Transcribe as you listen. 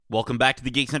Welcome back to the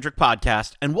Geekcentric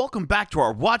Podcast, and welcome back to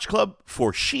our watch club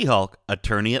for She-Hulk,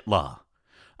 Attorney at Law.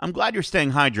 I'm glad you're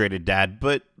staying hydrated, Dad,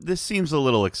 but this seems a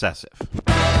little excessive.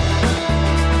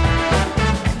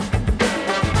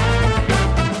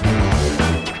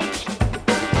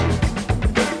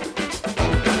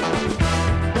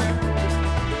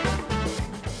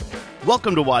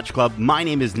 Welcome to Watch Club. My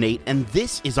name is Nate, and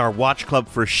this is our watch club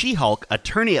for She-Hulk,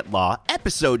 Attorney at Law,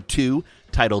 Episode 2,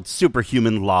 titled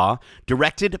Superhuman Law,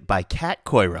 directed by Kat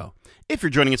Coiro. If you're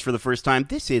joining us for the first time,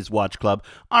 this is Watch Club,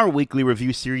 our weekly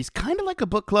review series, kind of like a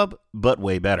book club, but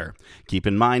way better. Keep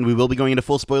in mind, we will be going into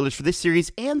full spoilers for this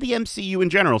series and the MCU in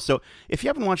general, so if you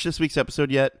haven't watched this week's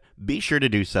episode yet, be sure to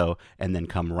do so, and then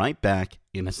come right back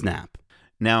in a snap.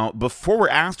 Now, before we're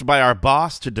asked by our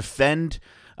boss to defend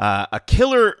a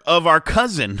killer of our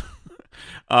cousin,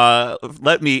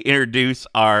 let me introduce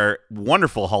our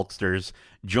wonderful Hulksters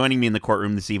joining me in the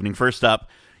courtroom this evening. First up,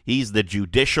 he's the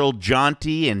judicial,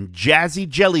 jaunty, and jazzy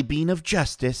jellybean of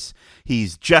justice.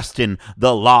 He's Justin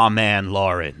the Lawman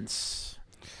Lawrence.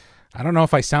 I don't know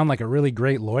if I sound like a really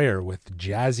great lawyer with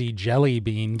jazzy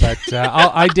jellybean, but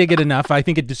I dig it enough. I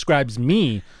think it describes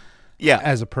me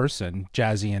as a person,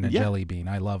 jazzy and a jellybean.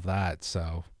 I love that,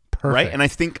 so... Perfect. Right, and I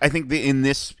think in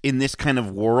this kind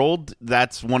of world,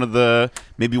 that's one of the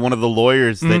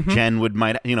lawyers that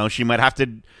Jen she might have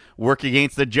to work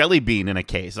against the jelly bean in a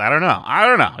case. I don't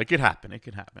know. It could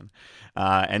happen.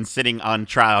 And sitting on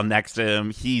trial next to him,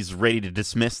 he's ready to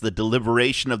dismiss the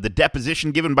deliberation of the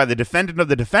deposition given by the defendant of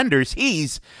the defenders.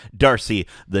 He's Darcy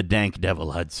the Dank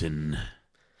Devil Hudson.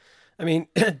 I mean,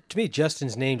 to me,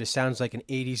 Justin's name just sounds like an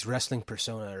 80s wrestling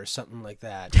persona or something like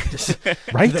that. Just,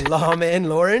 right? The Lawman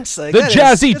Lawrence. Like, the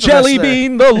jazzy jelly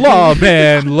bean, the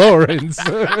Lawman Lawrence.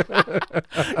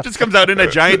 Just comes out in a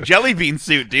giant jelly bean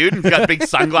suit, dude. He's got big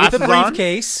sunglasses with a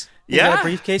briefcase. On. Yeah.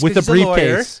 With a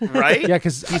briefcase. Right? Yeah,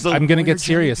 because I'm going to get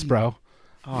serious, bro.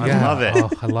 Oh, I love it. Oh,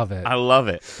 I love it. I love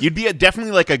it. You'd be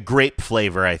definitely like a grape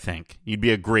flavor, I think. You'd be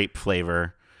a grape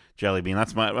flavor. Jelly bean.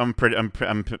 That's I'm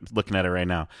looking at it right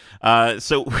now.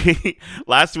 So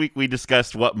last week we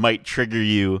discussed what might trigger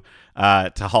you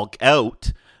to Hulk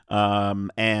out.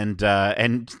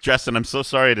 And Justin, I'm so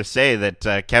sorry to say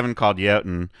that Kevin called you out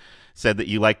and said that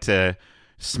you like to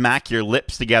smack your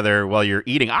lips together while you're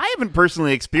eating. I haven't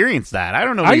personally experienced that. I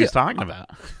don't know what he's talking about.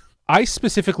 I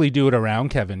specifically do it around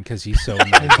Kevin because he's so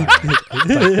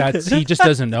but he just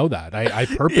doesn't know that. I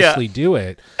purposely do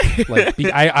it. Like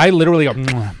I literally go,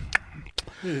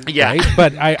 yeah. Right?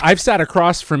 But I've sat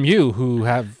across from you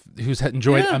who's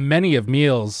enjoyed many of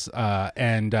meals,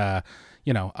 and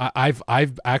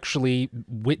I've actually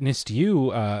witnessed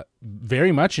you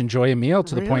very much enjoy a meal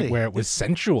to the point where it was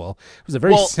sensual. It was a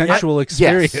very sensual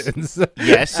experience.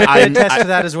 Yes, I can attest to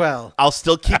that as well. I'll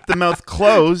still keep the mouth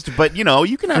closed, but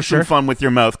you can have some fun with your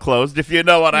mouth closed if you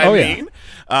know what I mean.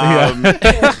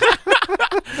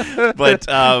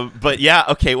 But yeah,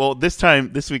 okay. Well,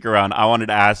 this week around, I wanted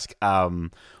to ask,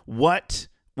 what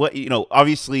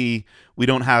obviously we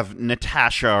don't have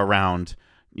Natasha around,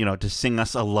 to sing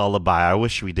us a lullaby. I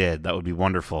wish we did. That would be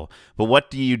wonderful. But what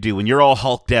do you do when you're all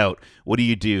hulked out? What do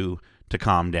you do to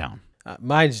calm down?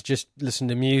 Mine's just listen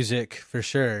to music for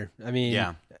sure. I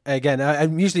mean, again,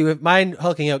 I'm usually mine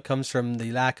hulking out comes from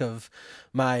the lack of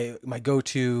my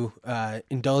go-to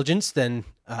indulgence. Then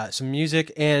some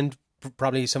music and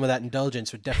probably some of that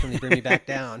indulgence would definitely bring me back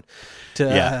down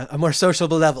to a more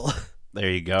sociable level. There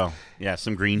you go. Yeah,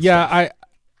 some green stuff. Yeah,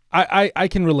 I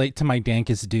can relate to my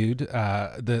dankest dude.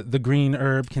 The green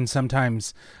herb can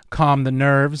sometimes calm the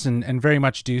nerves and very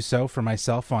much do so for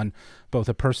myself on both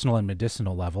a personal and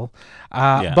medicinal level.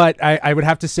 But I would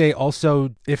have to say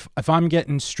also, if I'm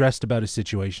getting stressed about a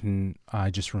situation, I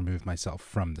just remove myself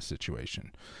from the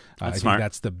situation. I think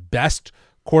that's the best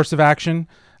course of action.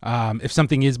 If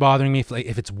something is bothering me,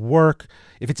 if it's work,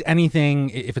 if it's anything,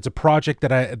 if it's a project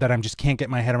that I'm just can't get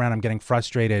my head around, I'm getting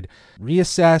frustrated,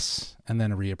 reassess and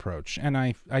then reapproach. And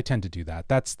I tend to do that.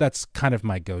 That's kind of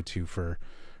my go-to for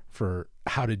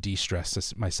how to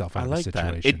de-stress myself out of a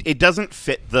situation. That. It doesn't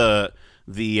fit the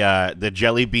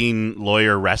jelly bean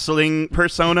lawyer wrestling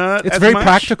persona. It's very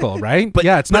practical, right? But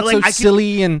it's not so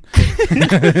silly and.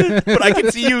 But I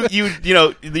can see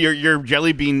your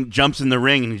jelly bean jumps in the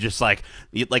ring and he's just like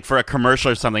for a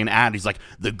commercial or something, an ad. He's like,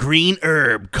 the green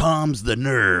herb calms the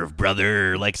nerve,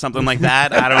 brother. Like something like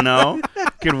that. I don't know.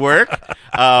 Could work.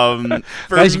 You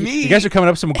guys are coming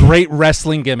up with some great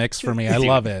wrestling gimmicks for me. I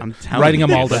love it. I'm writing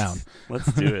them all down.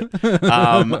 Let's do it.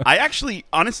 I actually,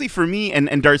 honestly, for me,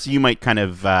 and Darcy, you might kind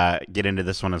of get into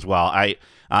this one as well.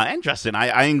 And Justin,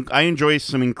 I enjoy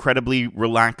some incredibly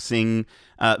relaxing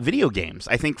video games.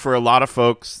 I think for a lot of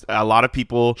folks, a lot of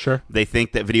people, Sure. they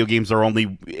think that video games are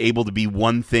only able to be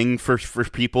one thing for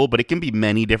people, but it can be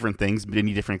many different things,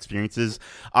 many different experiences.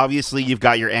 Obviously, you've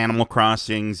got your Animal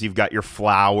Crossings, you've got your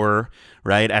Flower,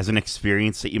 right, as an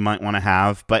experience that you might want to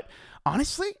have. But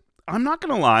honestly, I'm not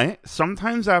going to lie.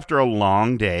 Sometimes after a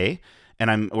long day, and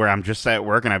I'm just at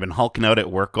work and I've been hulking out at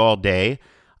work all day,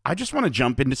 I just want to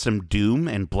jump into some Doom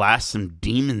and blast some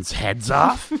demons' heads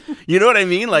off. You know what I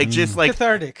mean? Like, just like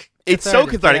Cathartic. It's so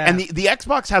cathartic. Yeah. And the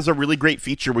Xbox has a really great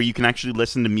feature where you can actually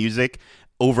listen to music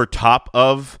over top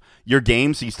of your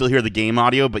game. So you still hear the game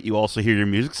audio, but you also hear your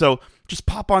music. So just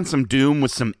pop on some Doom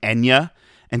with some Enya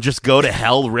and just go to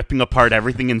hell ripping apart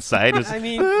everything inside. I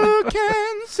mean, who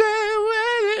can say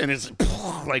when? And it's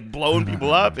like blowing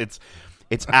people up. It's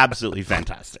absolutely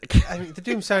fantastic. I mean, the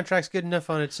Doom soundtrack's good enough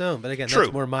on its own, but again, True.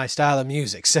 that's more my style of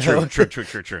music. So.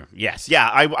 True. Yes. Yeah,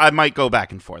 I might go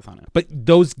back and forth on it. But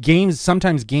those games,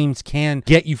 sometimes games can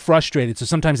get you frustrated. So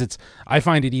sometimes I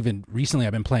find it even recently,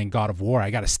 I've been playing God of War.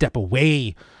 I got to step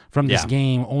away from this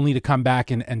game only to come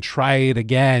back and try it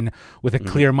again with a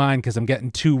clear mind because I'm getting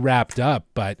too wrapped up.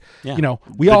 But,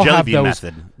 we all have those.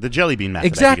 Method. The jelly bean method.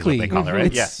 Exactly. I think is what they call it,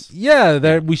 right? Yes.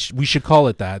 Yeah, we should call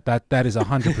it that. That is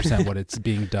 100% what it's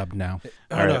being dubbed now.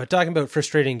 No, talking about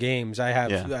frustrating games, I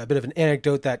have a bit of an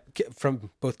anecdote that from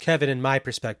both Kevin and my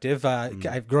perspective.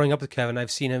 Growing up with Kevin,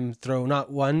 I've seen him throw not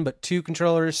one but two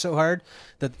controllers so hard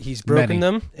that he's broken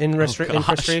them in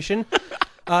frustration.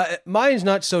 Mine's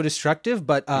not so destructive,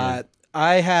 but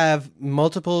I have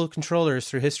multiple controllers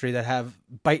through history that have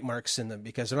bite marks in them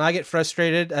because when I get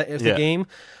frustrated at the game,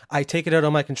 I take it out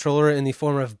on my controller in the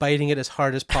form of biting it as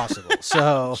hard as possible.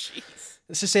 So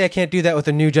let's just say I can't do that with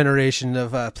the new generation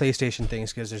of PlayStation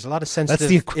things because there's a lot of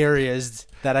sensitive areas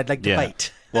that I'd like to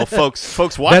bite. Well,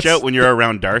 folks, watch out when you're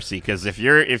around Darcy because if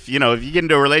you get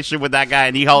into a relationship with that guy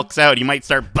and he hulks out, he might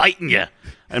start biting you.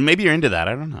 And maybe you're into that.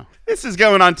 I don't know. This is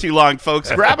going on too long,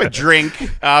 folks. Grab a drink.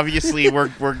 Obviously, we're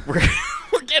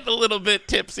getting a little bit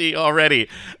tipsy already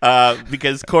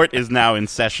because court is now in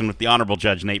session with the Honorable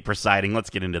Judge Nate presiding. Let's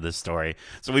get into this story.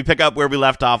 So we pick up where we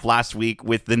left off last week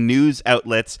with the news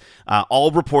outlets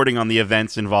all reporting on the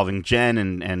events involving Jen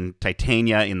and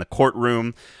Titania in the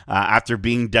courtroom. After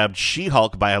being dubbed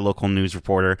She-Hulk by a local news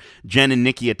reporter, Jen and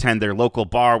Nikki attend their local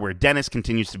bar where Dennis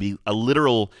continues to be a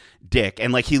literal dick.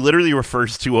 And like he literally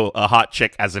refers to a hot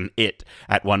chick as an it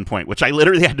at one point, which I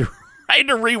literally had to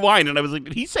rewind, and I was like,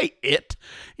 did he say it?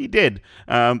 He did.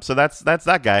 So that's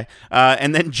that guy.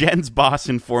 And then Jen's boss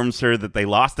informs her that they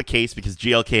lost the case because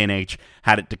GLK&H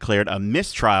had it declared a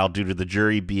mistrial due to the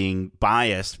jury being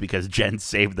biased because Jen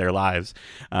saved their lives.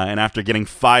 And after getting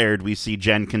fired, we see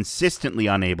Jen consistently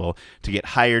unable to get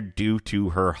hired due to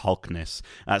her Hulkness.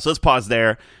 So let's pause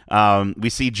there. We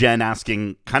see Jen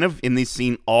asking kind of in this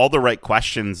scene all the right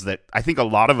questions that I think a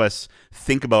lot of us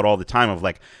think about all the time of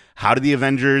like, how do the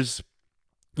Avengers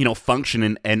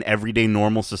function in everyday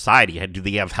normal society? Do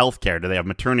they have health care? Do they have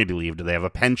maternity leave? Do they have a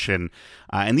pension?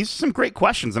 And these are some great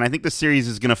questions, and I think the series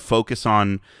is going to focus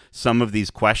on some of these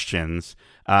questions.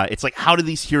 It's like, how do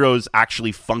these heroes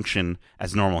actually function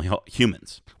as normal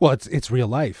humans? Well, it's real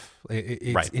life.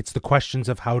 Right. It's the questions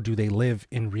of how do they live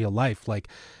in real life? Like,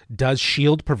 does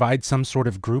S.H.I.E.L.D. provide some sort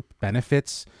of group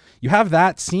benefits? You have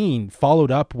that scene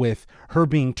followed up with her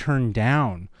being turned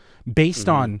down based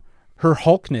on her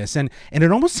Hulkness, and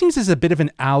it almost seems as a bit of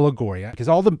an allegory because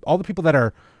all the people that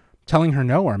are telling her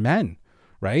no are men,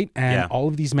 right? And all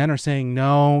of these men are saying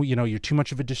no, you're too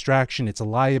much of a distraction, it's a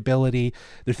liability.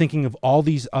 They're thinking of all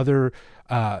these other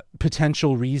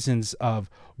potential reasons of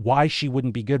why she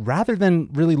wouldn't be good, rather than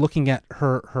really looking at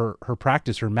her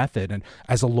practice, her method, and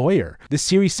as a lawyer. This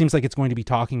series seems like it's going to be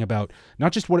talking about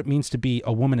not just what it means to be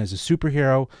a woman as a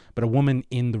superhero, but a woman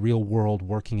in the real world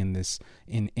working in this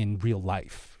in real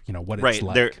life. What it's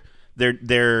like.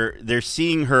 They're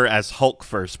seeing her as Hulk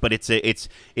first, but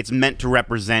it's meant to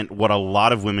represent what a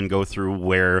lot of women go through,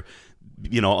 where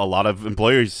a lot of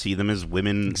employers see them as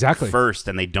women first,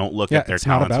 and they don't look at their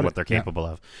talents and what they're capable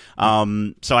of.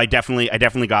 So I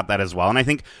definitely got that as well. And I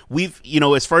think we've,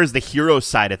 as far as the hero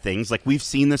side of things, like we've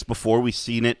seen this before. We've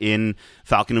seen it in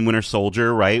Falcon and Winter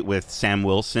Soldier, right, with Sam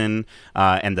Wilson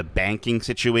and the banking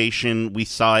situation. We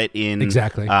saw it in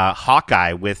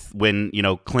Hawkeye when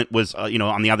Clint was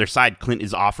on the other side. Clint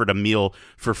is offered a meal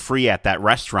for free at that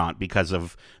restaurant because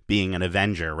of being an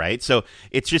Avenger, right? So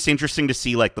it's just interesting to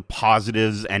see like the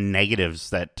positives and negatives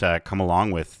that come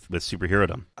along with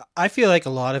superherodom. I feel like a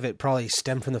lot of it probably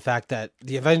stemmed from the fact that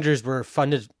the Avengers were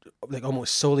funded like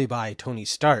almost solely by Tony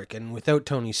Stark, and without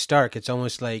Tony Stark, it's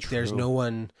almost like there's no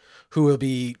one who will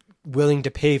be willing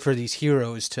to pay for these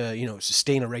heroes to,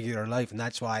 sustain a regular life. And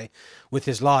that's why with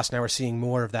his loss, now we're seeing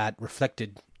more of that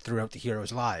reflected throughout the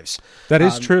heroes' lives. That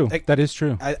is true. That is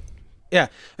true. Yeah,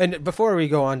 and before we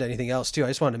go on to anything else, too, I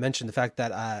just wanted to mention the fact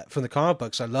that from the comic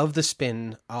books, I love the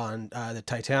spin on the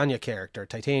Titania character,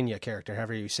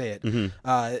 however you say it, and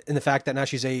the fact that now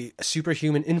she's a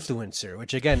superhuman influencer,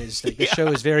 which again is the show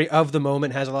is very of the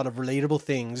moment, has a lot of relatable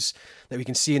things that we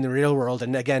can see in the real world,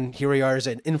 and again, here we are as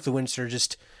an influencer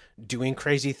just doing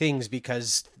crazy things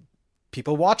because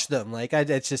people watch them. Like I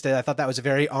thought that was a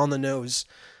very on the nose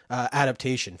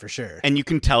adaptation for sure. And you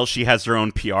can tell she has her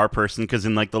own PR person, because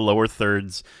in like the lower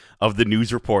thirds of the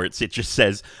news reports, it just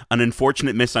says an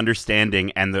unfortunate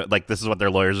misunderstanding, and this is what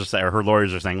their lawyers are saying, or her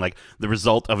lawyers are saying, like the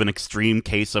result of an extreme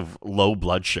case of low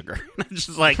blood sugar. It's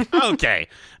just like, okay,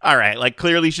 all right, like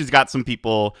clearly she's got some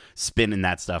people spinning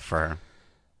that stuff for her.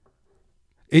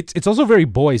 It's also very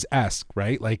boys-esque,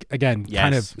 right? Like again,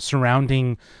 kind of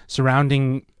surrounding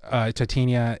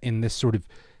Titania in this sort of,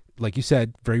 like you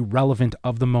said, very relevant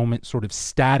of the moment sort of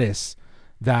status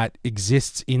that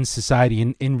exists in society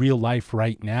in real life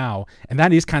right now. And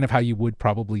that is kind of how you would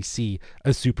probably see a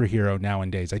superhero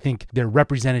nowadays. I think they're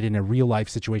represented in a real life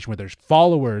situation where there's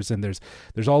followers and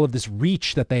there's all of this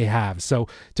reach that they have. So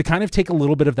to kind of take a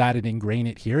little bit of that and ingrain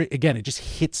it here, again, it just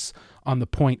hits on the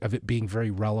point of it being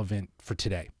very relevant for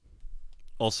today.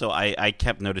 Also, I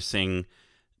kept noticing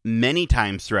many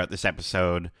times throughout this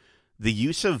episode the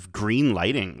use of green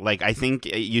lighting. Like, I think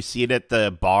you see it at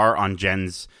the bar on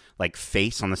Jen's like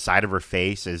face, on the side of her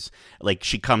face, is like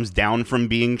she comes down from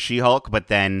being She-Hulk, but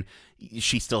then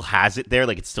she still has it there,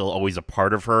 like it's still always a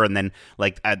part of her. And then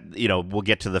like we'll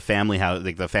get to the family house,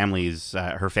 like the family's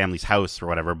her family's house or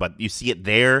whatever, but you see it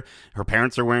there. Her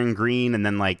parents are wearing green, and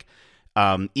then like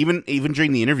even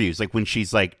during the interviews, like when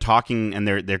she's like talking and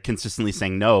they're consistently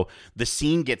saying no, the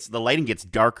lighting gets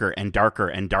darker and darker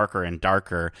and darker and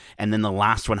darker, and then the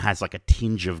last one has like a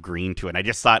tinge of green to it. And I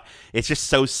just thought it's just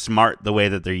so smart the way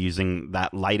that they're using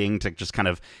that lighting to just kind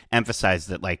of emphasize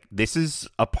that like this is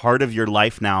a part of your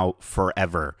life now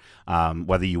forever,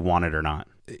 whether you want it or not.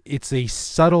 It's a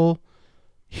subtle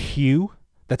hue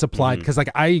that's applied, because like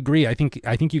I agree. I think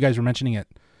you guys were mentioning it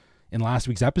in last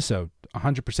week's episode,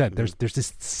 100%. There's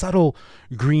this subtle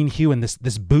green hue and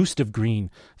this boost of green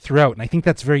throughout, and I think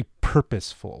that's very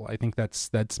purposeful. I think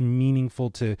that's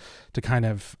meaningful to kind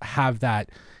of have that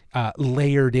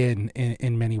layered in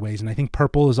many ways. And I think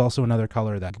purple is also another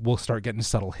color that we'll start getting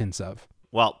subtle hints of.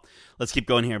 Well, let's keep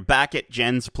going here. Back at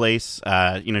Jen's place,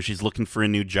 she's looking for a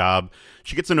new job.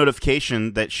 She gets a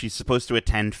notification that she's supposed to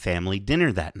attend family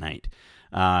dinner that night.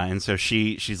 And so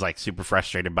she's like super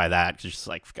frustrated by that, because she's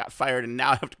like, got fired and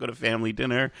now I have to go to family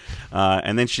dinner.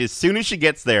 And then as soon as she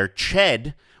gets there,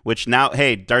 Ched, which now,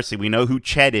 hey, Darcy, we know who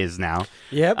Ched is now.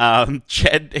 Yep.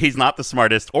 Ched, he's not the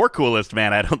smartest or coolest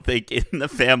man, I don't think, in the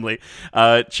family.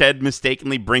 Ched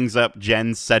mistakenly brings up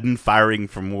Jen's sudden firing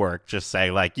from work, just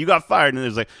saying, like, you got fired. And it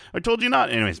was like, I told you not.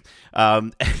 Anyways,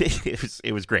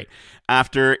 it was great.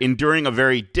 After enduring a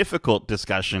very difficult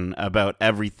discussion about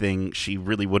everything she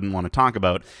really wouldn't want to talk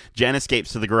about, Jen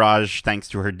escapes to the garage thanks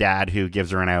to her dad, who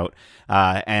gives her an out.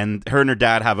 And her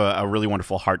dad have a really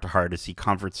wonderful heart-to-heart as he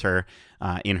comforts her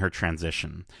in her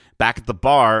transition. Back at the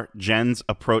bar, Jen's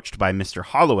approached by Mr.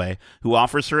 Holloway, who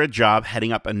offers her a job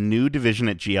heading up a new division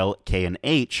at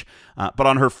GLK&H. But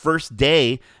on her first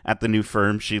day at the new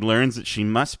firm, she learns that she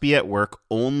must be at work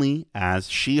only as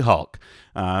She-Hulk.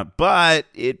 But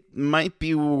it might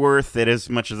be worth it, as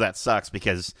much as that sucks,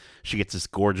 because she gets this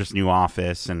gorgeous new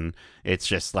office, and it's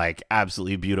just like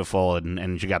absolutely beautiful,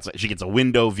 and she gets a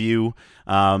window view.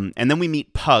 And then we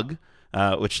meet Pug,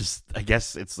 which is, I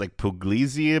guess it's like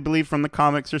Puglisi, I believe, from the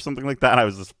comics or something like that.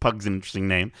 Pug's an interesting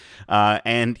name.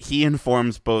 And he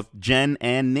informs both Jen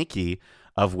and Nikki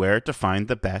of where to find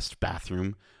the best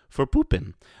bathroom for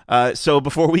pooping. So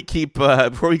before we go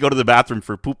to the bathroom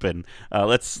for pooping,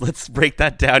 let's break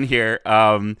that down here.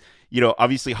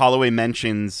 Obviously Holloway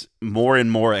mentions more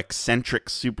and more eccentric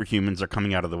superhumans are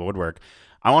coming out of the woodwork.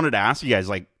 I wanted to ask you guys,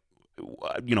 what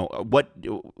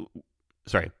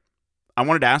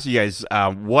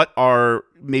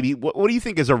do you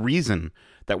think is a reason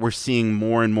that we're seeing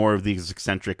more and more of these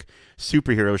eccentric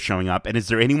superheroes showing up? And is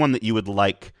there anyone that you would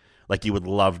you would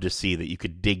love to see, that you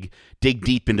could dig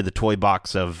deep into the toy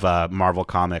box of Marvel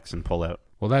Comics and pull out?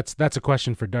 Well, that's a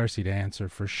question for Darcy to answer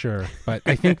for sure. But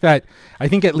I think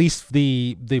at least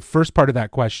the first part of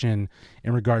that question,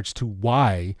 in regards to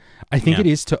why, I think it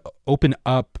is to open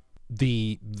up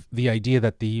the idea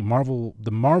that the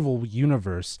Marvel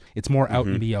universe, it's more out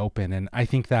in the open, and I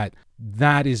think that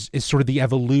is sort of the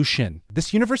evolution.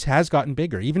 This universe has gotten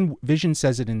bigger. Even Vision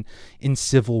says it in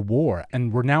Civil War,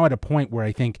 and we're now at a point where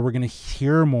I think we're going to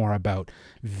hear more about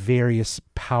various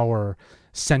power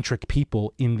centric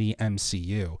people in the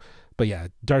MCU. But yeah,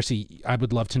 Darcy, I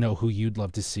would love to know who you'd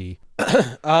love to see.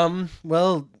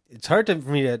 Well, it's hard for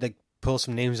me to pull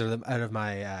some names out of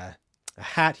my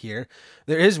hat here.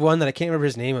 There is one that I can't remember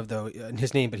his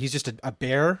name, but he's just a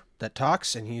bear that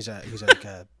talks, and he's like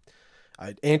a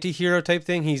an anti-hero type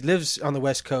thing. He lives on the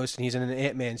West Coast, and he's in an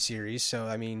Ant-Man series. So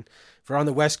I mean, if we're on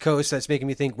the West Coast, that's making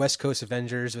me think West Coast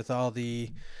Avengers with all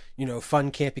the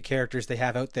fun campy characters they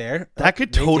have out there. That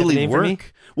could totally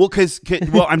work. Well,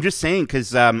 I'm just saying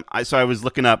because I was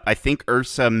looking up. I think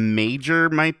Ursa Major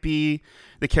might be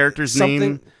the character's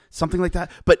name. Something like that.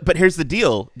 But here's the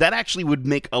deal. That actually would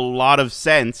make a lot of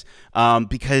sense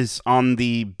because on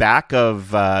the back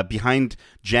of behind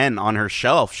Jen on her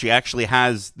shelf, she actually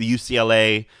has the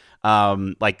UCLA,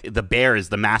 like the bear is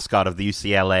the mascot of the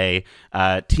UCLA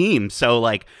team. So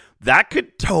like that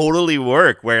could totally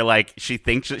work where like she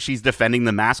thinks that she's defending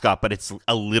the mascot, but it's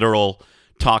a literal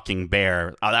talking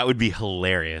bear. That would be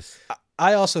hilarious.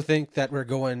 I also think that we're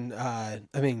going, I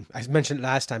mentioned it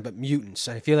last time, but mutants.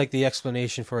 I feel like the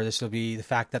explanation for this will be the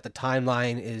fact that the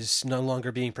timeline is no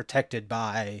longer being protected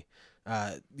by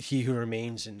He Who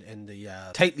Remains and the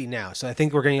tightly now. So I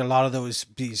think we're getting a lot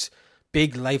of these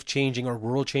big life-changing or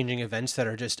world-changing events that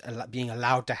are just being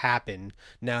allowed to happen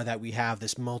now that we have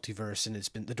this multiverse and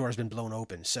the door's been blown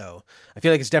open. So I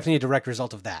feel like it's definitely a direct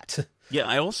result of that. Yeah,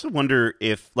 I also wonder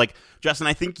if, like, Justin,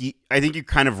 I think you're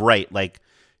kind of right. Like,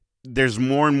 there's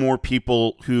more and more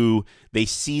people who they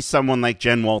see someone like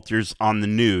Jen Walters on the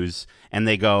news and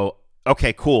they go,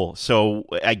 okay, cool. So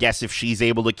I guess if she's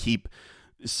able to keep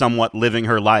somewhat living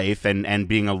her life and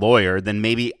being a lawyer, then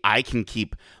maybe I can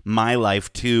keep my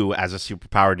life too as a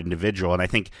superpowered individual. And I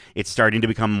think it's starting to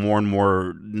become more and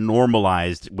more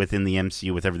normalized within the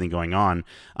MCU with everything going on.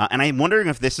 And I'm wondering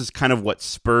if this is kind of what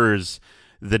spurs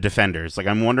the Defenders. Like,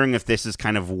 I'm wondering if this is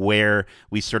kind of where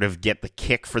we sort of get the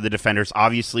kick for the Defenders.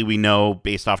 Obviously, we know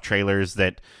based off trailers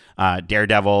that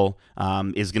Daredevil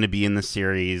is going to be in the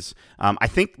series. I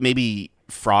think maybe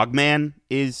Frogman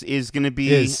is going to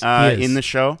be in the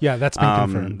show. Yeah, that's been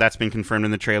confirmed. That's been confirmed in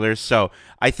the trailers. So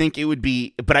I think it would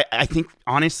be, but I think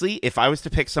honestly, if I was to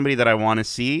pick somebody that I want to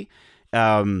see,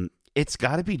 it's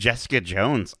got to be Jessica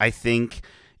Jones. I think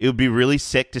it would be really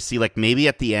sick to see, like, maybe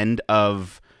at the end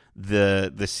of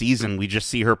the season we just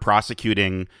see her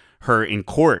prosecuting her in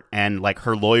court and like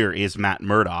her lawyer is Matt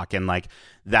Murdock, and like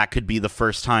that could be the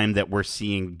first time that we're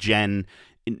seeing Jen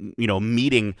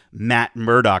meeting Matt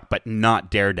Murdock but not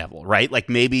Daredevil, right? Like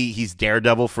maybe he's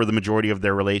Daredevil for the majority of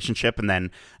their relationship, and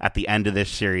then at the end of this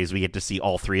series we get to see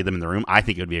all three of them in the room. I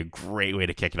think it would be a great way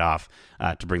to kick it off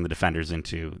to bring the Defenders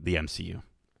into the MCU.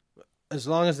 As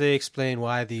long as they explain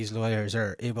why these lawyers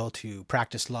are able to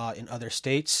practice law in other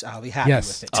states, I'll be happy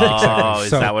with it. Oh,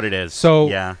 is that what it is? So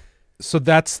yeah. So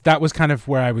that was kind of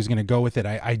where I was going to go with it.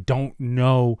 I don't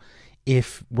know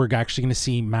if we're actually going to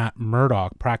see Matt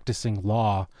Murdock practicing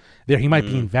law there. He might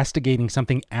be investigating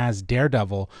something as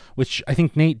Daredevil, which I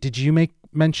think, Nate, did you make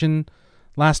mention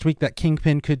last week that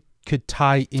Kingpin could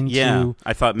tie into? Yeah,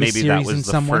 I thought maybe that was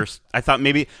the first. I thought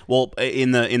maybe, well,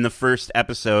 in the first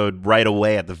episode, right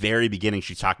away at the very beginning,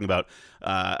 she's talking about,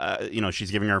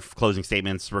 she's giving her closing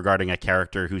statements regarding a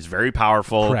character who's very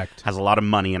powerful, correct, has a lot of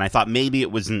money, and I thought maybe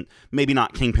it wasn't, maybe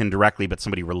not Kingpin directly, but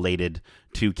somebody related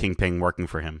to Kingpin working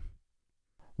for him.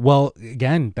 Well,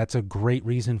 again, that's a great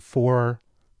reason for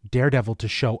Daredevil to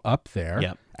show up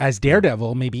there as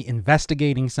Daredevil, maybe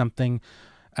investigating something.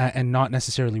 And not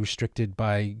necessarily restricted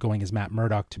by going as Matt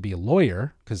Murdock to be a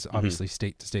lawyer, because obviously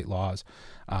state-to-state laws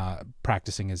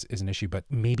practicing is an issue. But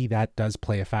maybe that does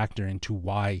play a factor into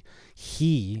why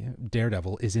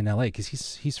Daredevil, is in LA, because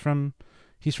he's from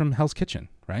Hell's Kitchen,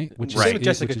 right? Which is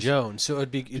Jessica Jones. So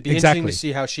it'd be interesting to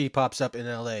see how she pops up in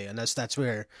LA, and that's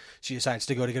where she decides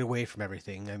to go to get away from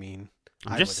everything. I mean,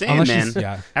 I'm just saying,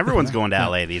 man. Everyone's going to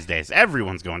LA these days.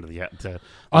 Everyone's going to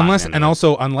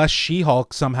unless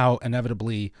She-Hulk somehow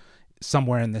inevitably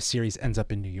somewhere in this series ends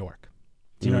up in New York.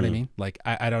 Do you know what I mean? Like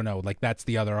I don't know. Like that's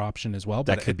the other option as well.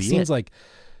 But that could be. Seems like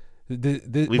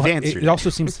we've answered. It also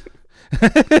seems.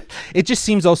 It just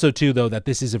seems also too though that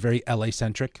this is a very LA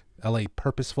centric, LA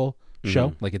purposeful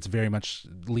show. Like it's very much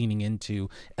leaning into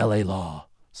LA law.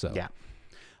 So yeah.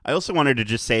 I also wanted to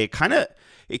just say it kind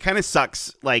of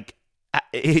sucks. Like.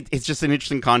 It's just an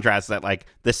interesting contrast that like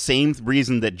the same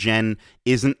reason that Jen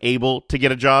isn't able to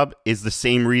get a job is the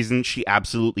same reason she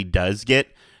absolutely does get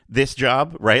this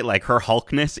job, right? Like her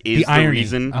Hulkness is the irony,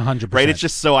 reason, 100%. right? It's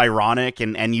just so ironic,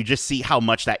 and you just see how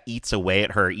much that eats away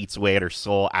at her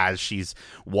soul as she's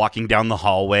walking down the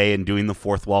hallway and doing the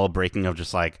fourth wall breaking of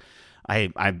just like,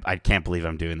 I can't believe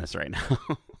I'm doing this right now.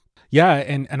 Yeah,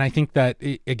 and I think that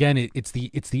it's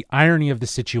the irony of the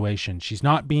situation. She's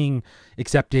not being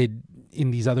accepted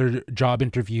in these other job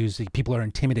interviews. People are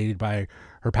intimidated by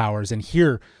her powers, and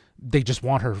here they just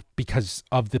want her because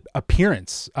of the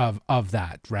appearance of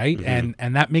that, right? Mm-hmm.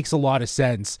 And that makes a lot of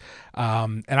sense.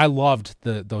 And I loved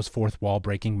those fourth wall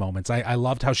breaking moments. I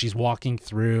loved how she's walking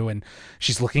through and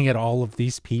she's looking at all of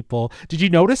these people. Did you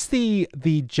notice the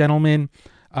gentleman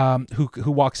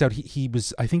who walks out? He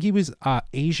was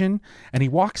Asian, and he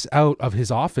walks out of his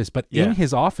office, but in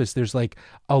his office there's like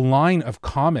a line of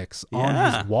comics on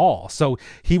his wall. So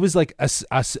he was like a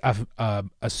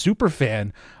super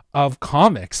fan of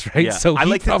comics, right? Yeah. So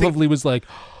he probably was like,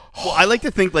 well, I like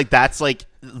to think like that's like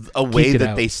a way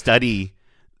that they study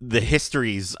the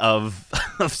histories of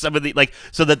some of the, like,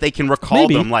 so that they can recall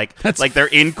them, like they're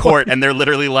in court and they're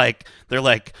literally like,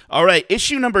 all right,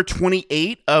 issue number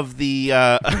 28 of the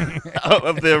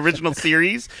of the original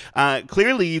series,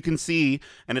 clearly you can see,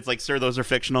 and it's like, sir, those are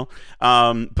fictional.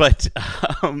 But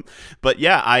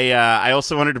yeah, I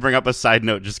also wanted to bring up a side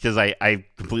note just because I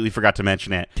completely forgot to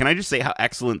mention it. Can I just say how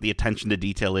excellent the attention to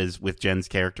detail is with Jen's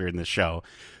character in this show?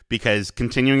 Because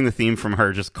continuing the theme from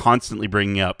her just constantly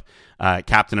bringing up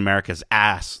Captain America's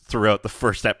ass throughout the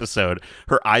first episode,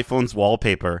 her iPhone's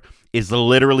wallpaper is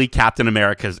literally Captain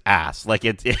America's ass. Like,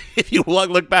 if you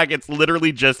look back, it's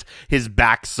literally just his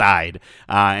backside.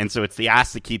 And so it's the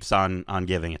ass that keeps on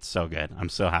giving. It's so good. I'm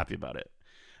so happy about it.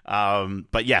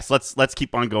 But yes, let's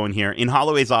keep on going here. In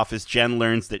Holloway's office, Jen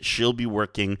learns that she'll be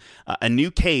working a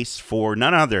new case for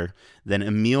none other than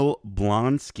Emil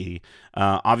Blonsky.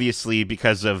 Obviously,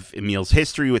 because of Emil's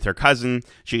history with her cousin,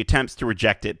 she attempts to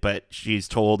reject it, but she's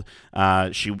told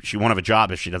she won't have a job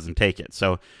if she doesn't take it.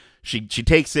 So she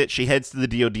takes it. She heads to the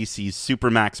DODC's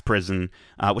Supermax prison,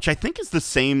 which I think is the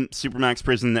same Supermax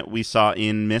prison that we saw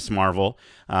in Miss Marvel,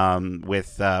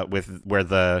 with where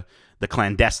the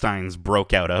clandestines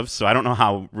broke out of. So I don't know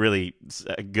how really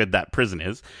good that prison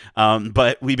is.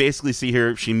 But we basically see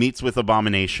her. She meets with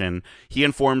Abomination. He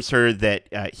informs her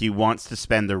that he wants to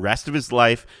spend the rest of his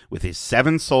life with his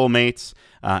 7 soulmates,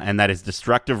 and that his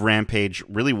destructive rampage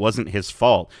really wasn't his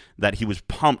fault, that he was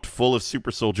pumped full of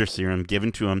super soldier serum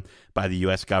given to him by the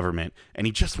U.S. government, and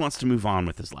he just wants to move on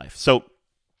with his life. So,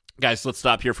 guys, let's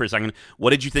stop here for a second. What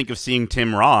did you think of seeing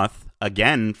Tim Roth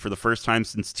again for the first time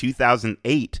since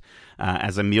 2008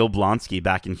 as Emil Blonsky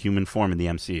back in human form in the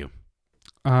MCU?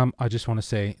 I just want to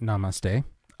say namaste,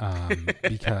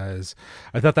 because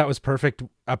I thought that was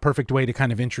a perfect way to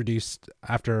kind of introduce,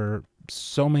 after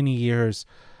so many years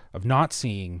of not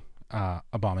seeing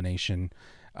Abomination,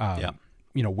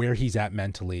 where he's at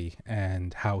mentally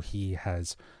and how he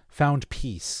has found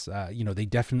peace. They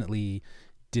definitely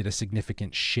did a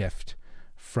significant shift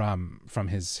from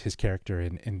his character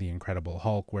in The Incredible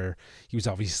Hulk, where he was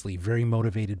obviously very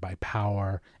motivated by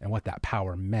power and what that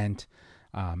power meant.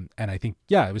 And I think,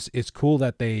 it's cool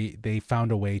that they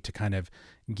found a way to kind of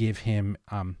give him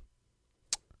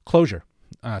closure,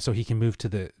 so he can move to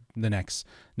the next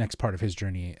part of his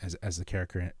journey as the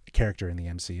character in the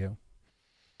MCU.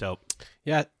 Dope.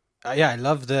 Yeah. I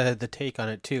love the take on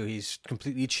it too. He's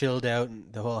completely chilled out,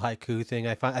 and the whole haiku thing.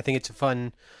 I think it's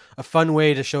a fun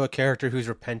way to show a character who's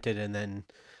repented and then,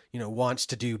 wants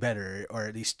to do better, or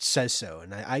at least says so.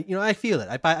 And I feel it.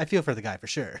 I feel for the guy for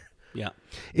sure. Yeah.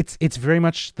 It's very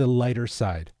much the lighter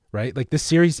side, right? Like, this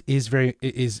series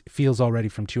feels already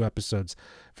from 2 episodes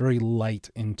very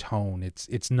light in tone.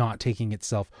 It's not taking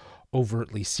itself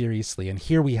overtly seriously. And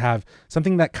here we have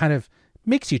something that kind of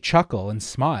makes you chuckle and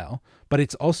smile, but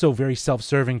it's also very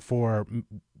self-serving for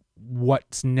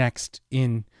what's next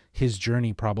in his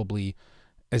journey. Probably,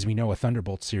 as we know, a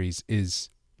Thunderbolt series is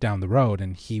down the road,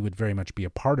 and he would very much be a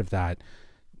part of that.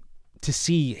 To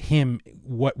see him,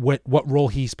 what role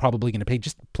he's probably going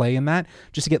to play in that,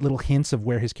 just to get little hints of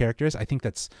where his character is. I think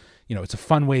that's, it's a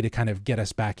fun way to kind of get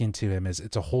us back into him, as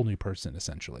it's a whole new person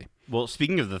essentially. Well,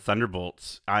 speaking of the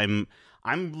Thunderbolts, I'm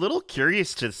a little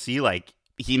curious to see, like,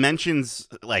 he mentions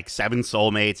like 7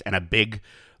 soulmates and a big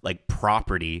like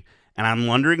property, and I'm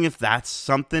wondering if it's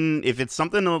something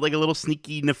like a little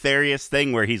sneaky nefarious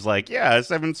thing where he's like, 7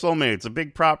 soulmates, a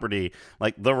big property,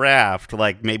 like the raft.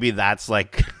 Like, maybe that's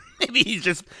like maybe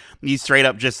he's straight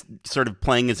up just sort of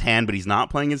playing his hand, but he's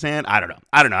not playing his hand. I don't know.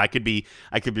 I could be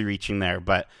reaching there,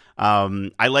 but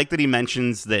I like that he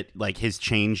mentions that, like, his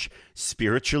change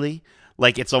spiritually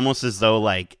like it's almost as though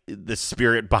like the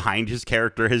spirit behind his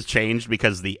character has changed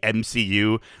because the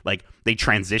MCU, like they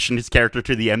transitioned his character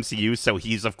to the MCU, so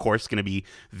he's of course going to be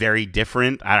very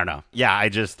different. I don't know. Yeah,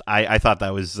 I thought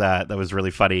that was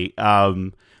really funny.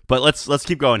 But let's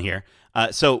keep going here.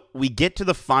 So we get to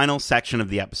the final section of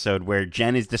the episode where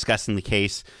Jen is discussing the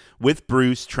case with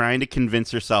Bruce, trying to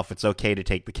convince herself it's okay to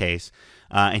take the case.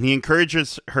 And he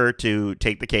encourages her to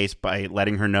take the case by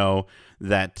letting her know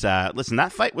that, listen,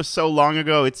 that fight was so long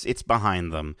ago, it's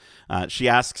behind them. She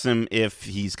asks him if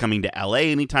he's coming to LA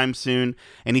anytime soon,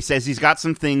 and he says he's got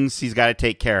some things he's got to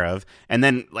take care of. And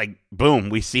then, like, boom,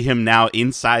 we see him now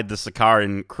inside the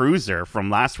Sakaran cruiser from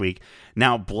last week,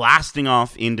 now blasting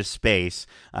off into space.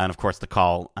 And of course, the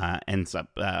call ends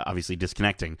up obviously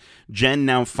disconnecting. Jen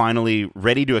now finally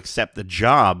ready to accept the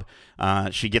job.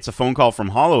 She gets a phone call from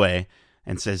Holloway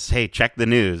and says, hey, check the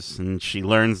news. And she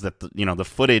learns that the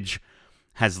footage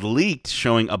has leaked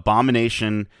showing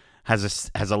Abomination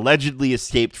has allegedly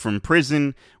escaped from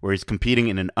prison where he's competing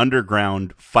in an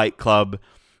underground fight club.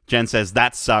 Jen says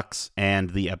that sucks, and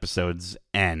the episode's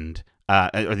end.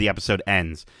 Or the episode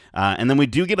ends. And then we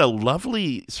do get a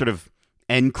lovely sort of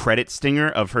end credit stinger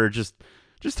of her just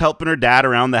helping her dad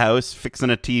around the house, fixing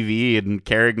a TV and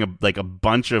carrying a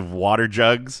bunch of water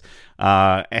jugs.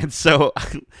 And so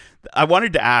I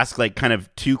wanted to ask like kind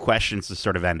of two questions to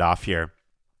sort of end off here.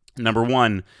 Number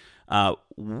one,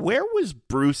 where was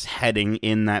Bruce heading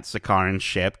in that Sakaran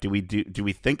ship? Do we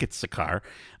think it's Sakaar?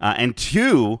 And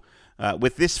two,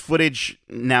 with this footage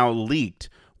now leaked,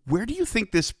 where do you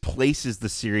think this places the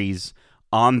series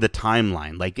on the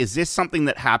timeline? Like, is this something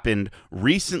that happened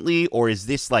recently, or is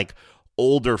this like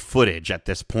older footage at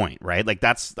this point, right? Like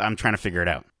I'm trying to figure it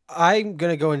out. I'm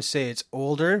going to go and say it's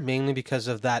older, mainly because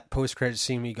of that post-credit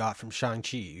scene we got from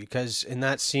Shang-Chi. Because in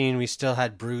that scene, we still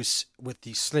had Bruce with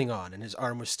the sling on, and his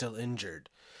arm was still injured.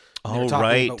 And they were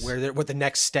talking about what the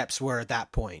next steps were at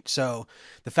that point. So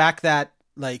the fact that,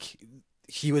 like,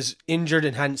 he was injured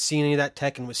and hadn't seen any of that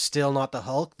tech and was still not the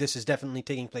Hulk, this is definitely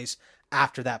taking place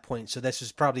after that point. So this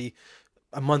is probably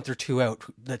a month or two out,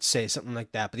 let's say, something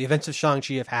like that. But the events of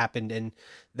Shang-Chi have happened, and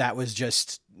that was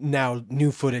just now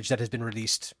new footage that has been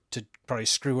released to probably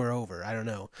screw her over. I don't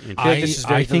know. I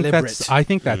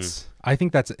think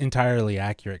that's entirely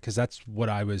accurate, because that's what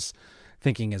I was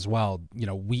thinking as well.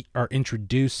 We are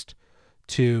introduced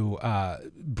to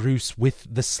Bruce with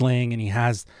the sling, and he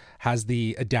has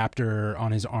the adapter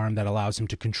on his arm that allows him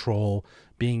to control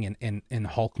being in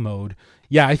Hulk mode.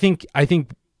 Yeah, I think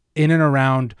in and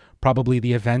around probably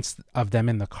the events of them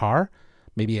in the car,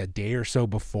 maybe a day or so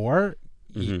before,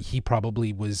 he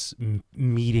probably was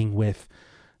meeting with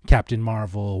Captain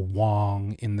Marvel,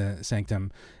 Wong in the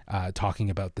Sanctum, talking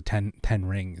about the 10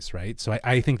 rings, right? So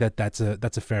I think that's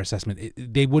a fair assessment.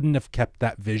 They wouldn't have kept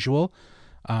that visual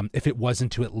if it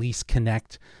wasn't to at least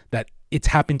connect that it's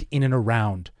happened in and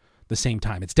around the same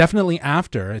time. It's definitely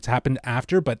after. It's happened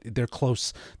after, but they're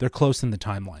close. They're close in the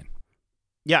timeline.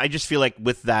 Yeah, I just feel like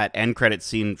with that end credit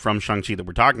scene from Shang-Chi that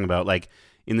we're talking about, like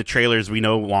in the trailers, we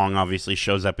know Wong obviously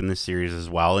shows up in this series as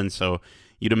well. And so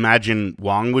you'd imagine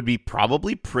Wong would be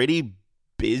probably pretty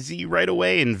busy right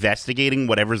away investigating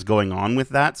whatever's going on with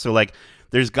that. So like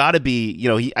there's got to be,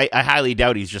 I highly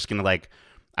doubt he's just going to like,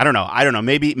 I don't know.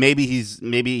 Maybe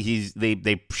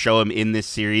they show him in this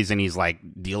series and he's like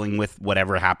dealing with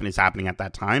whatever is happening at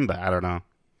that time, but I don't know.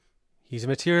 He's a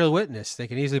material witness. They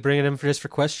can easily bring him for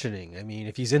questioning. I mean,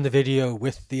 if he's in the video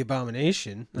with the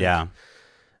Abomination, yeah,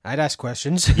 I'd ask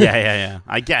questions. Yeah.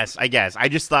 I guess. I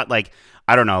just thought, like,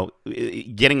 I don't know,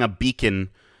 getting a beacon,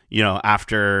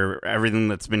 after everything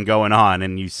that's been going on,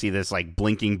 and you see this like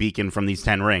blinking beacon from these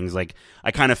 10 rings. Like,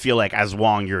 I kind of feel like as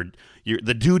Wong,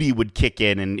 the duty would kick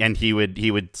in, and he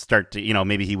would start to,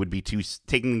 maybe he would be taking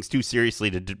things too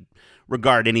seriously to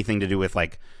regard anything to do with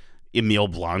like Emil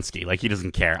Blonsky. Like, he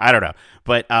doesn't care. I don't know.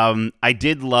 But I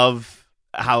did love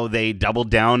how they doubled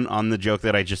down on the joke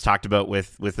that I just talked about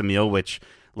with Emil, which,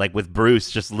 like with Bruce,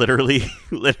 just literally,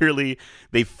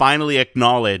 they finally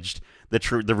acknowledged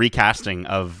the recasting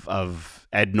of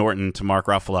Ed Norton to Mark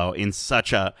Ruffalo in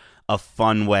such a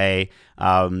fun way.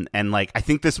 And like, I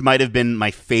think this might have been my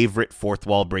favorite fourth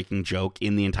wall breaking joke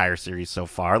in the entire series so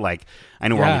far. Like, I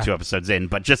know we're only 2 episodes in,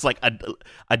 but just like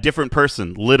a different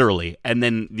person, literally. And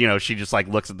then, she just like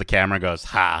looks at the camera and goes,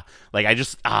 ha. Like,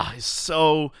 it's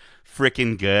so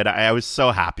freaking good. I was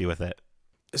so happy with it.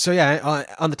 So yeah,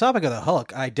 on the topic of the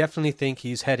Hulk, I definitely think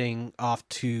he's heading off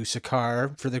to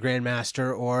Sakaar for the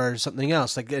Grandmaster or something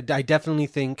else. Like, I definitely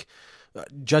think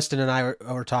Justin and I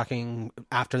were talking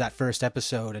after that first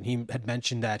episode, and he had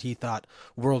mentioned that he thought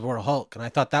World War Hulk, and I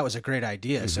thought that was a great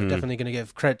idea. So definitely going to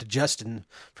give credit to Justin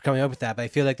for coming up with that. But I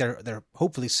feel like they're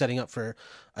hopefully setting up for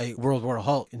a World War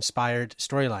Hulk inspired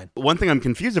storyline. One thing I'm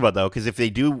confused about, though, because if they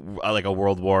do like a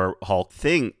World War Hulk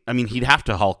thing, I mean, he'd have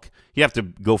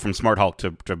to go from Smart Hulk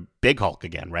to Big Hulk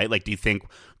again, right? Like, do you think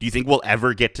we'll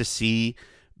ever get to see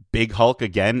Big Hulk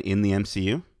again in the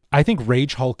MCU? I think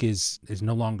Rage Hulk is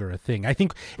no longer a thing. I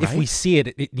think if we see it,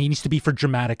 it needs to be for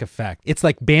dramatic effect. It's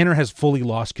like Banner has fully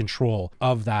lost control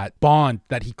of that bond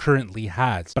that he currently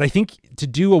has. But I think to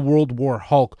do a World War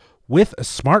Hulk with a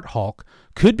Smart Hulk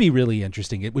could be really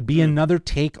interesting. It would be another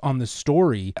take on the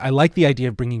story. I like the idea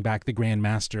of bringing back the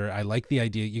Grandmaster. I like the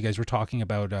idea you guys were talking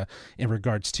about in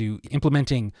regards to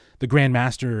implementing the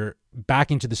Grandmaster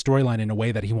back into the storyline in a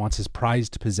way that he wants his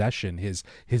prized possession, his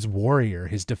warrior,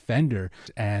 his defender.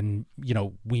 And, you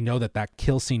know, we know that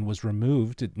kill scene was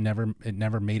removed. It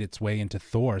never made its way into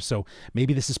Thor. So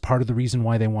maybe this is part of the reason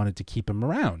why they wanted to keep him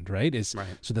around, right?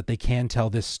 So that they can tell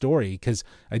this story. Because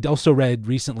I also read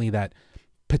recently that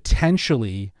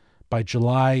potentially by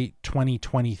July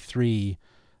 2023,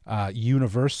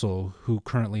 Universal, who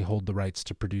currently hold the rights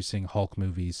to producing Hulk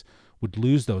movies, would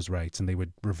lose those rights and they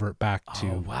would revert back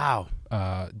to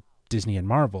Disney and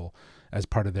Marvel as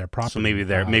part of their property. So maybe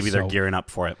they're gearing up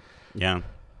for it. Yeah.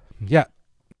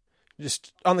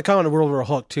 Just on the comment of World War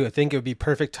Hulk too, I think it would be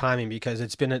perfect timing because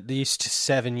it's been at least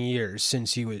 7 years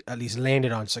since he at least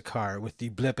landed on Sakaar with the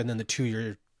blip and then the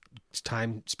 2-year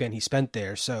time span he spent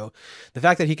there. So the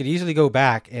fact that he could easily go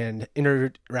back and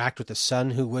interact with a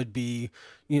son who would be,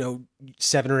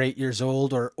 7 or 8 years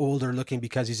old or older looking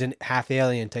because he's in half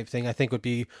alien type thing, I think would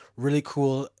be really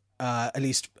cool. At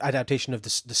least adaptation of the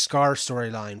Scar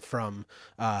storyline from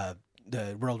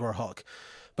the World War Hulk.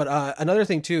 But another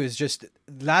thing too is just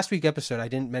last week episode, I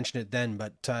didn't mention it then,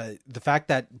 but the fact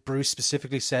that Bruce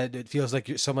specifically said it feels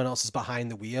like someone else is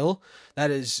behind the wheel,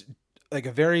 that is like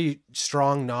a very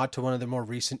strong nod to one of the more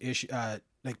recent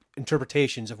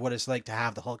interpretations of what it's like to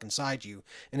have the Hulk inside you.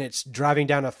 And it's driving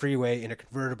down a freeway in a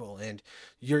convertible and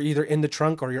you're either in the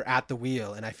trunk or you're at the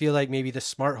wheel. And I feel like maybe the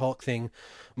Smart Hulk thing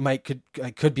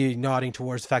could be nodding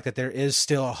towards the fact that there is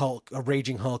still a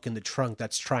raging Hulk in the trunk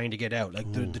that's trying to get out,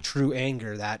 like the true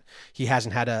anger that he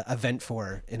hasn't had a vent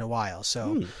for in a while.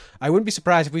 So I wouldn't be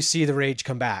surprised if we see the rage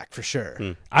come back for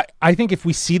sure. I think if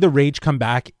we see the rage come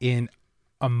back in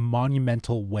a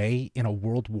monumental way in a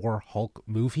World War Hulk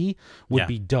movie would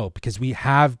be dope, because we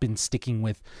have been sticking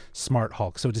with Smart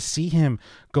Hulk. So to see him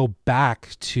go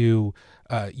back to,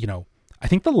 I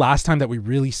think the last time that we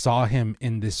really saw him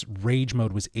in this rage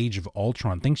mode was Age of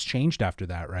Ultron. Things changed after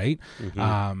that, right?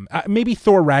 Maybe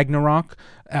Thor Ragnarok,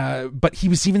 but he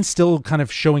was even still kind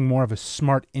of showing more of a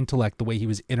smart intellect the way he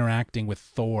was interacting with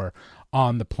Thor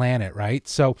on the planet, right?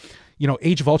 So,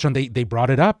 Age of Ultron, they brought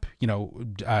it up.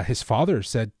 His father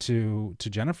said to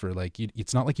Jennifer, like,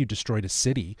 it's not like you destroyed a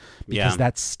city, because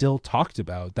that's still talked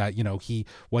about, that,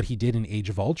 what he did in Age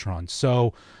of Ultron.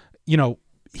 So,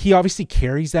 he obviously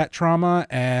carries that trauma,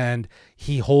 and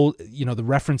the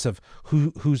reference of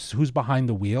who's behind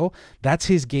the wheel. That's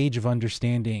his gauge of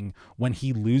understanding when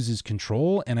he loses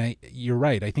control. And you're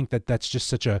right. I think that's just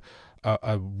such a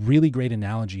really great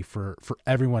analogy for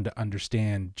everyone to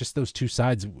understand just those two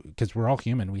sides, because we're all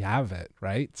human. We have it,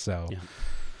 right? So,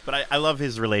 but I love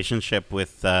his relationship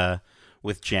with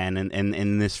Jen and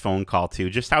in this phone call too.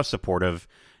 Just how supportive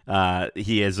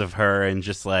he is of her, and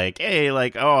just like, hey,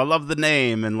 like, oh, I love the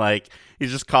name, and like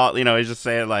he's just he's just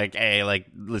saying like, hey, like,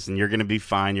 listen, you're gonna be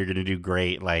fine, you're gonna do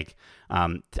great, like,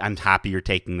 I'm happy you're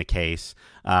taking the case.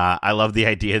 I love the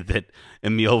idea that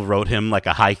Emil wrote him like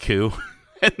a haiku.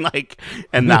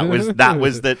 and that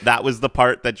was the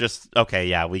part that just, okay,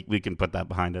 yeah, we can put that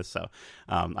behind us. So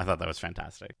I thought that was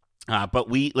fantastic. But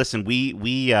we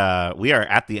are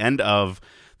at the end of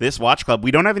this Watch Club.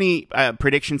 We don't have any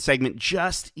prediction segment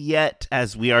just yet,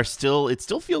 as it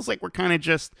still feels like we're kind of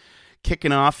just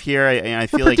kicking off here. I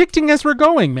feel we're predicting as we're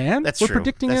going, man. We're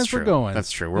predicting as we're going.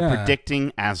 That's true. We're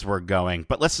predicting as we're going.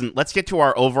 But listen, let's get to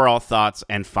our overall thoughts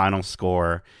and final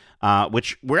score,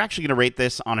 which we're actually going to rate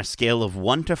this on a scale of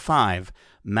 1 to 5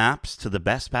 maps to the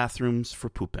best bathrooms for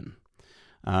pooping.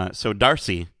 So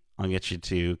Darcy, I'll get you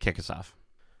to kick us off.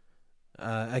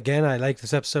 Again, I like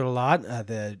this episode a lot.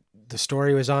 The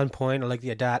story was on point. I like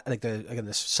the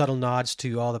subtle nods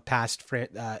to all the past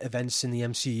events in the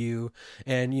MCU,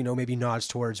 and maybe nods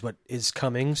towards what is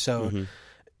coming. So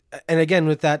and again,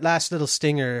 with that last little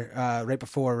stinger right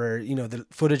before where, the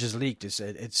footage is leaked,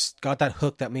 it's got that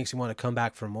hook that makes you want to come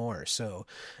back for more. So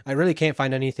I really can't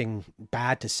find anything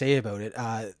bad to say about it.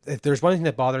 If there's one thing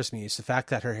that bothers me, it's the fact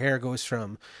that her hair goes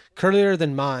from curlier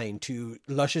than mine to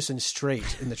luscious and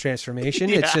straight in the transformation.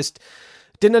 Yeah. It's just...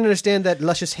 Didn't understand that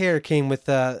luscious hair came with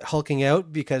hulking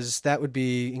out, because that would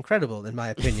be incredible in my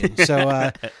opinion.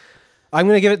 So I'm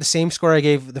going to give it the same score I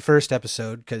gave the first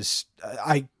episode, because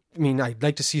I'd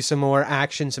like to see some more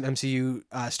action, some MCU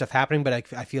stuff happening, but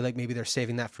I feel like maybe they're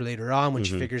saving that for later on when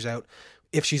she figures out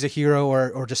if she's a hero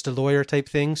or just a lawyer type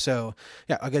thing. So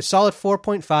yeah, I'll get a solid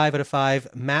 4.5 out of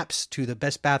 5 maps to the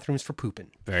best bathrooms for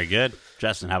pooping. Very good.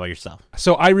 Justin, how about yourself?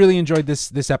 So I really enjoyed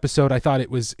this episode. I thought it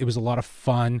was a lot of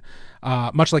fun.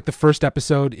 Much like the first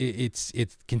episode,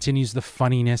 it continues the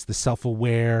funniness, the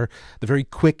self-aware, the very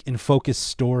quick and focused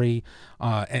story,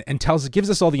 and gives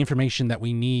us all the information that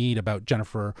we need about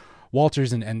Jennifer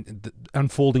Walters and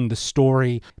unfolding the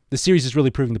story. The series is really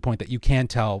proving the point that you can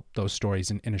tell those stories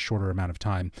in a shorter amount of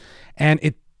time. And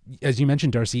it, as you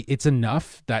mentioned, Darcy, it's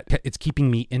enough that it's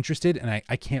keeping me interested, and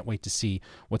I can't wait to see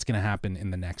what's going to happen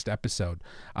in the next episode.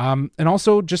 And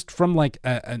also just from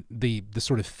the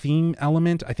sort of theme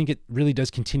element, I think it really does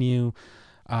continue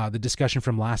the discussion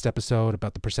from last episode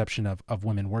about the perception of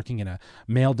women working in a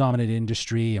male-dominated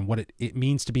industry and what it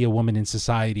means to be a woman in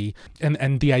society,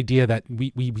 and the idea that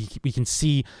we can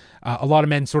see a lot of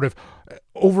men sort of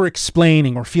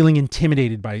over-explaining or feeling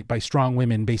intimidated by strong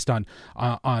women based on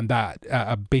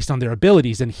that, based on their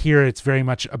abilities. And here it's very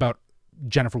much about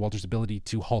Jennifer Walters' ability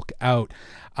to Hulk out.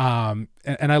 And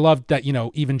I loved that,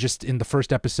 even just in the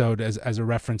first episode as a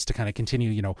reference to kind of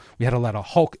continue, we had a lot of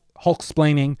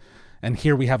Hulk-splaining. And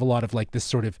here we have a lot of this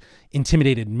sort of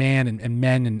intimidated man and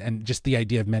men and just the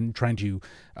idea of men trying to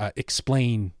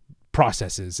explain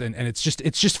processes. And it's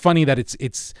just funny that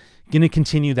it's going to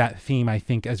continue that theme, I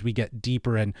think, as we get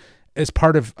deeper and as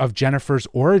part of Jennifer's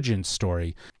origin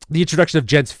story. The introduction of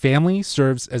Jed's family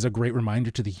serves as a great reminder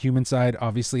to the human side,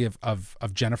 obviously,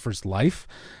 of Jennifer's life.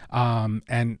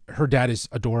 And her dad is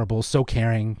adorable, so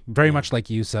caring, very much like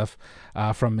Yusuf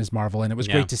from Ms. Marvel. And it was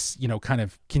great to, kind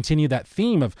of continue that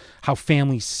theme of how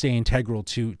families stay integral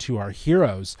to our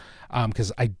heroes.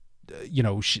 Because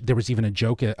there was even a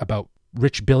joke about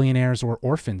rich billionaires or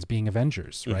orphans being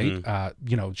Avengers, right?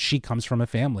 She comes from a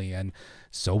family, and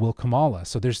so will Kamala.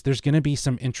 So there's going to be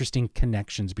some interesting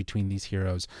connections between these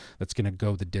heroes that's going to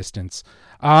go the distance.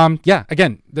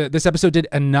 Again, this episode did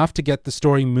enough to get the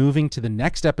story moving to the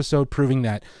next episode, proving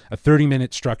that a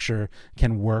 30-minute structure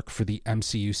can work for the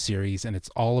MCU series, and it's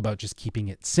all about just keeping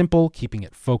it simple, keeping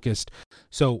it focused.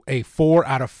 So a 4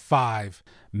 out of 5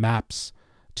 maps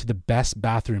to the best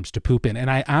bathrooms to poop in. And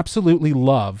I absolutely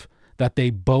love that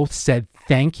they both said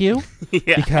thank you,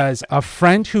 because a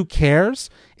friend who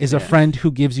cares is a friend who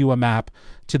gives you a map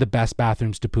to the best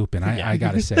bathrooms to poop in. I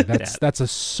gotta say that's a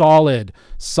solid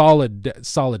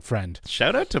friend.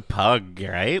 Shout out to Pug,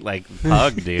 right?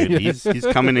 Pug, dude, he's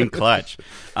coming in clutch.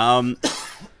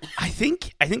 I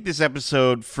think this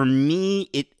episode, for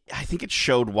me, I think it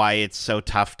showed why it's so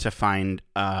tough to find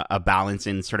a balance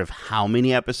in sort of how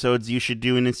many episodes you should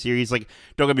do in a series.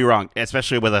 Don't get me wrong,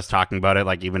 especially with us talking about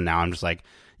it, even now I'm just I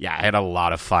had a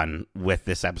lot of fun with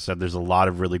this episode. There's a lot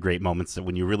of really great moments that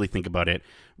when you really think about it,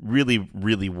 really,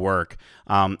 really work.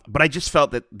 But I just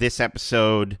felt that this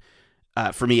episode,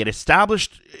 for me, it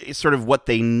established sort of what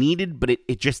they needed, but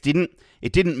it just didn't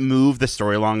move the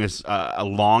story along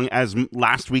as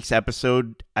last week's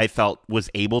episode, I felt,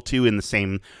 was able to in the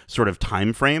same sort of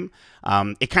time frame.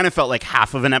 It kind of felt like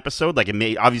half of an episode.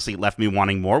 Obviously it left me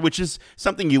wanting more, which is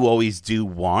something you always do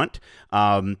want.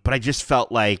 But I just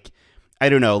felt like, I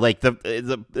don't know,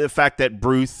 the fact that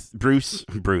Bruce was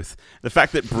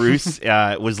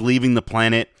leaving the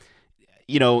planet,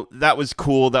 that was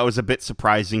cool. That was a bit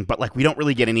surprising, but we don't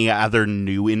really get any other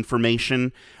new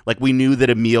information. We knew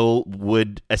that Emil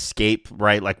would escape,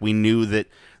 right? We knew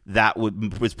that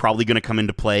was probably going to come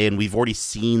into play, and we've already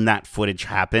seen that footage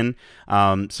happen.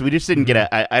 So we just didn't get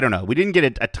I don't know. We didn't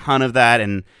get a ton of that,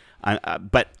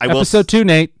 but I will. Episode 2,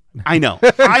 Nate. I know.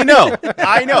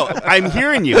 I'm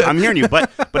hearing you.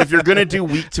 But if you're going to do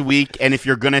week to week, and if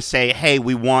you're going to say, hey,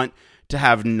 we want to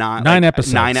have nine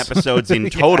episodes in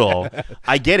total,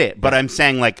 I get it. But I'm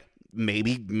saying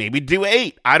maybe do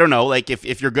 8. I don't know.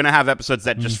 If you're going to have episodes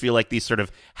that just feel like these sort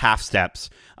of half steps,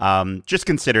 just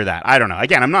consider that. I don't know.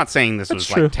 Again, I'm not saying this was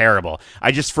terrible.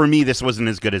 For me, this wasn't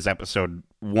as good as episode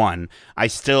 1. I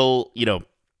still,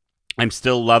 I'm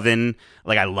still loving,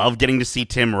 I love getting to see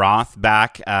Tim Roth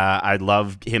back. I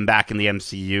love him back in the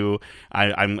MCU.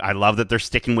 I love that they're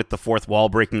sticking with the fourth wall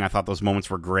breaking. I thought those moments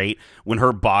were great. When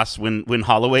her boss, when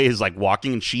Holloway is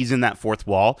walking and she's in that fourth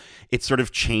wall, it sort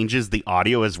of changes the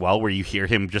audio as well, where you hear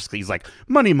him he's like,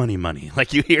 money, money, money.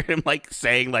 You hear him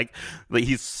saying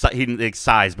he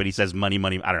sighs, but he says money,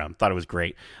 money. I don't know. I thought it was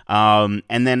great. And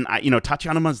then,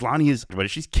 Tatiana Maslany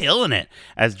she's killing it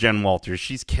as Jen Walters.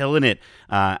 She's killing it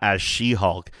as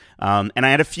She-Hulk. And I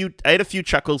had a few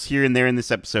chuckles here and there in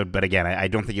this episode, but again, I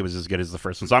don't think it was as good as the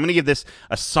first one. So I'm going to give this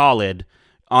a solid,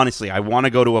 honestly, I want to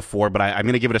go to a 4, but I'm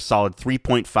going to give it a solid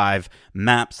 3.5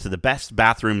 maps to the best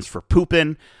bathrooms for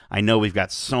pooping. I know we've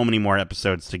got so many more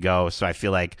episodes to go, so I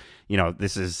feel like,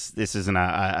 this isn't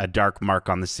a dark mark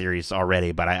on the series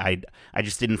already, but I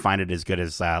just didn't find it as good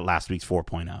as last week's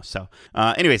 4.0. So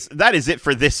anyways, that is it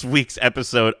for this week's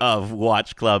episode of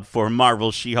Watch Club for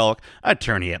Marvel's She-Hulk,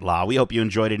 Attorney at Law. We hope you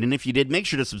enjoyed it, and if you did, make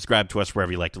sure to subscribe to us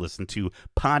wherever you like to listen to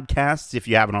podcasts if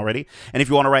you haven't already. And if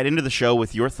you want to write into the show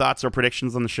with your thoughts or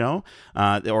predictions on the show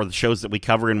or the shows that we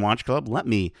cover in Watch Club, let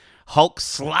me Hulk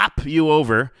slap you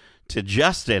over to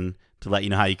Justin to let you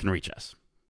know how you can reach us.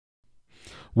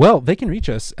 Well, they can reach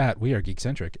us at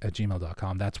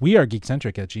wearegeekcentric@gmail.com. That's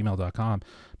wearegeekcentric@gmail.com.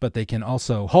 But they can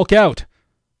also Hulk out.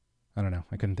 I don't know.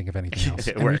 I couldn't think of anything else.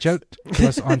 And reach out to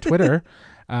us on Twitter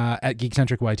at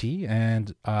GeekcentricYT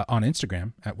and on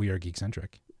Instagram at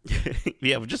wearegeekcentric.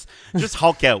 Yeah, just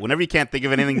Hulk out. Whenever you can't think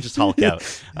of anything, just Hulk out.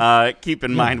 Keep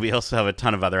in mind, we also have a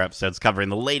ton of other episodes covering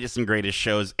the latest and greatest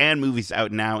shows and movies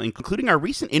out now, including our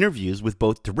recent interviews with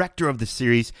both director of the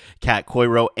series, Kat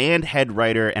Coiro, and head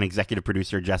writer and executive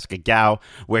producer, Jessica Gao,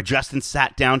 where Justin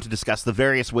sat down to discuss the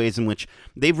various ways in which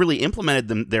they've really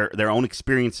implemented their own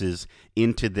experiences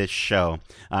into this show.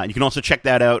 You can also check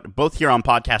that out both here on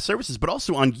podcast services, but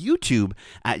also on YouTube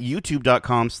at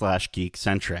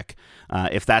youtube.com/geekcentric.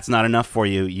 If that's not enough for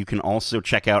you, you can also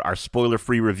check out our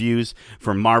spoiler-free reviews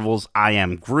for Marvel's I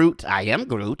Am Groot,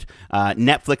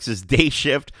 Netflix's Day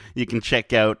Shift. You can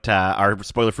check out our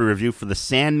spoiler-free review for The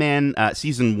Sandman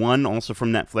Season 1, also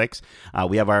from Netflix.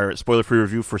 We have our spoiler-free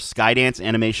review for Skydance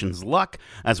Animation's Luck,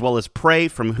 as well as Prey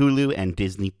from Hulu and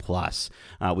Disney+.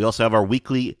 We also have our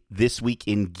weekly This Week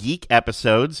in Geek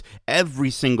episodes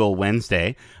every single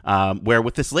Wednesday, where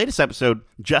with this latest episode,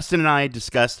 Justin and I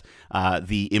discussed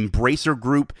the Embracer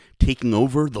Group taking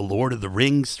over the Lord of the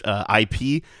Rings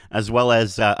IP, as well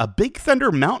as a Big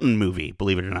Thunder Mountain movie,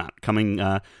 believe it or not, coming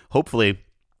hopefully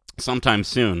sometime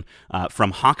soon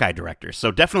from Hawkeye directors. So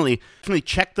definitely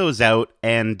check those out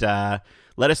and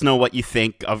let us know what you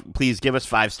think. Please give us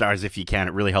 5 stars if you can.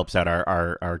 It really helps out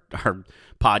our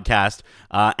podcast.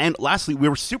 And lastly, we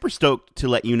were super stoked to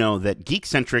let you know that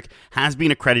Geekcentric has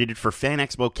been accredited for Fan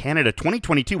Expo Canada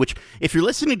 2022, which, if you're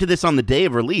listening to this on the day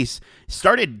of release,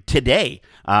 started today.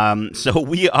 So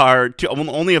we are,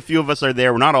 only a few of us are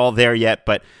there. We're not all there yet,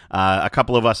 but a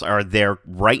couple of us are there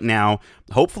right now,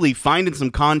 hopefully finding some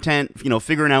content,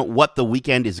 figuring out what the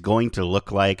weekend is going to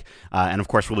look like. And of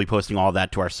course, we'll be posting all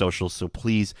that to our socials. So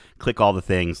please click all the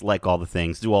things, like all the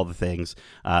things, do all the things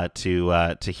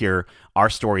to hear our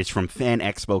stories from Fan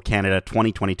Expo Canada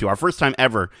 2022. Our first time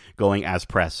ever going as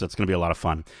press, so it's going to be a lot of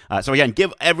fun. So again,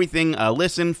 give everything a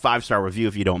listen, 5-star review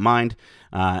if you don't mind.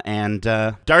 And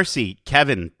Darcy,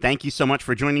 Kevin, thank you so much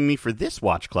for joining me for this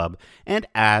Watch Club. And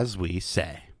as we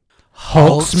say,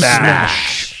 Hulk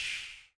smash!